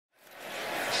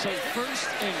So 1st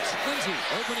and 20,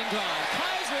 opening drive.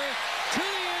 Kaiser to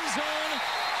the end zone.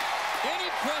 Any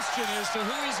question as to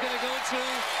who he's going to go to?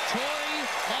 Torrey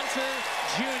Hunter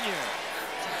Jr.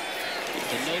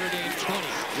 The Notre Dame 20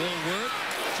 will work.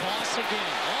 Toss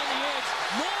again on the edge.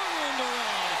 More room to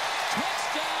run.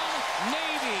 Touchdown,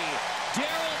 Navy.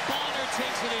 Darryl Bonner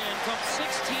takes it in from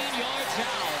 16 yards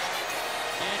out.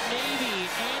 And Navy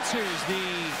answers the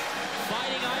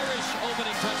Fighting Irish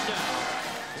opening touchdown.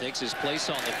 Takes his place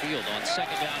on the field on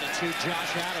 2nd down and 2.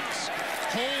 Josh Adams.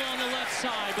 Hole on the left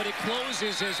side, but it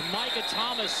closes as Micah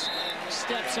Thomas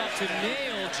steps up to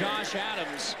nail Josh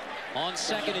Adams on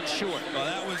 2nd and short. Well,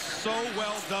 that was so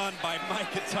well done by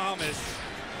Micah Thomas.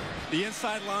 The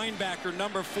inside linebacker,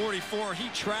 number 44, he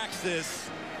tracks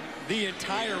this the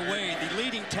entire way. The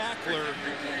leading tackler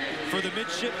for the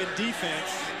Midshipmen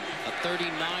defense. A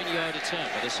 39-yard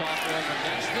attempt by the sophomore from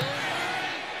Nashville.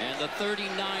 And the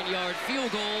 39-yard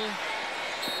field goal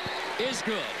is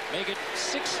good. Make it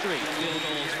 6 straight field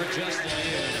goals for Justin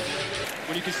Yoon.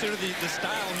 When you consider the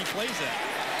style he plays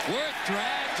at. Worth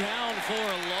dragged down for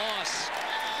a loss.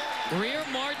 Greer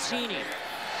Martini.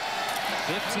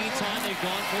 15th time they've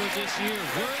gone for it this year.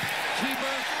 Worth,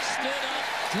 keeper, stood up,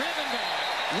 driven back.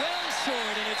 Well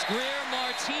short, and it's Greer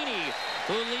Martini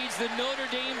who leads the Notre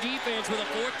Dame defense with a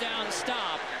 4th down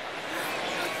stop.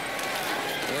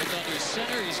 Worth under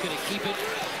center. He's going to keep it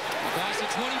across the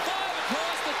 25,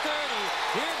 across the 30.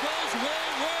 Here goes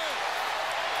Will Worth.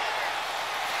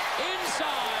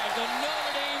 Inside the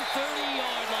Notre Dame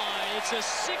 30-yard line. It's a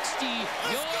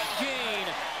 60-yard gain.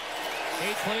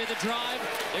 8th play of the drive.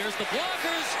 There's the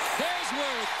blockers. There's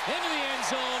Worth into the end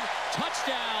zone.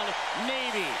 Touchdown,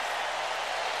 Navy.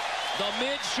 The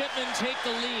Midshipmen take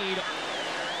the lead.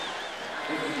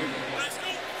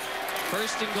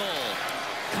 1st and goal.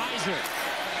 Kaiser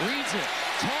reads it,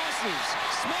 tosses,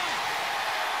 Smart.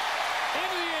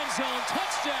 Into the end zone,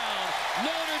 touchdown,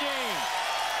 Notre Dame.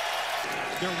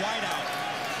 They're wide out.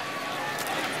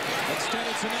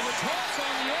 Extended to number 12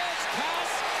 on the edge.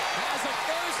 Pass has a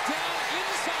 1st down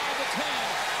inside the 10.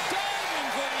 Diving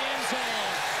for the end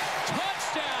zone.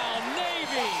 Touchdown,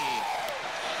 Navy.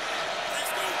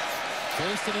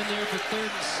 1st and in there for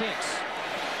 3rd and 6.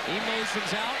 He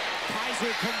motions out.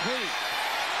 Kaiser complete.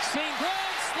 St. Brown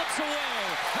slips away.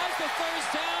 Has the 1st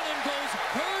down and goes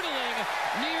hurtling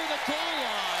near the goal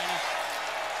line.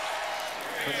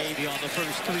 For Navy on the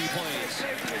first 3 plays.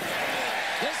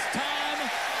 This time,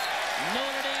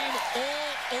 Notre Dame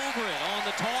all over it on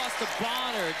the toss to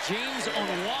Bonner. James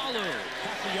Onwalu.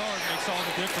 Half a yard makes all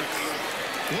the difference.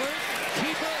 Worth,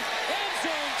 keeper, end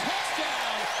zone,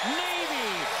 touchdown,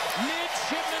 Navy.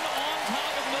 Midshipmen on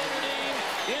top of Notre Dame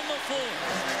in the 4th.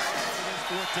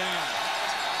 4th down.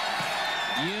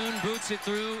 Yoon boots it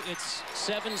through. It's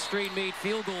 7 straight made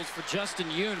field goals for Justin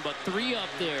Yoon, but 3 up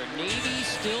there. Navy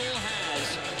still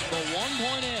has the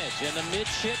 1-point edge, and the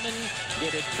Midshipmen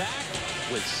get it back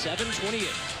with 7:28.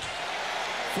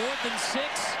 4th and 6.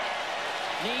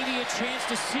 Navy a chance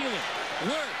to seal it.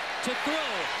 Worth to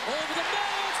throw over the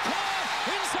middle. It's caught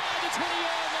inside the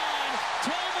 20-yard line.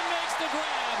 Tillman makes the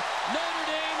grab. Notre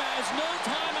Dame has no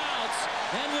timeouts,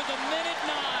 and with a minute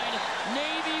 9,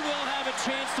 Navy will have a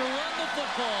chance to run the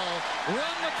football,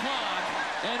 run the clock,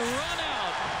 and run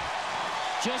out.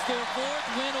 Just their 4th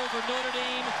win over Notre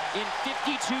Dame in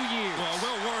 52 years. Well,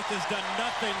 Will Worth has done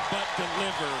nothing but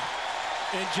deliver.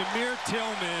 And Jamir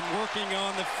Tillman working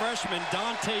on the freshman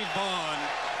Dante Vaughn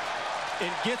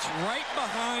and gets right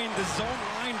behind the zone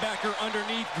linebacker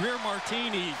underneath Greer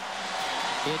Martini.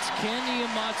 It's Kenny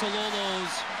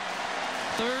Amatololo's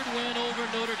 3rd win over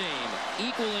Notre Dame,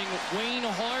 equaling Wayne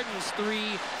Harden's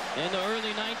 3 in the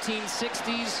early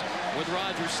 1960s with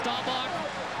Roger Staubach.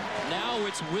 Now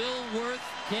it's Will Worth,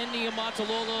 Kenny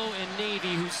Amatololo, and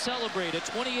Navy who celebrate a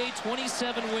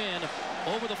 28-27 win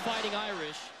over the Fighting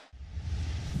Irish.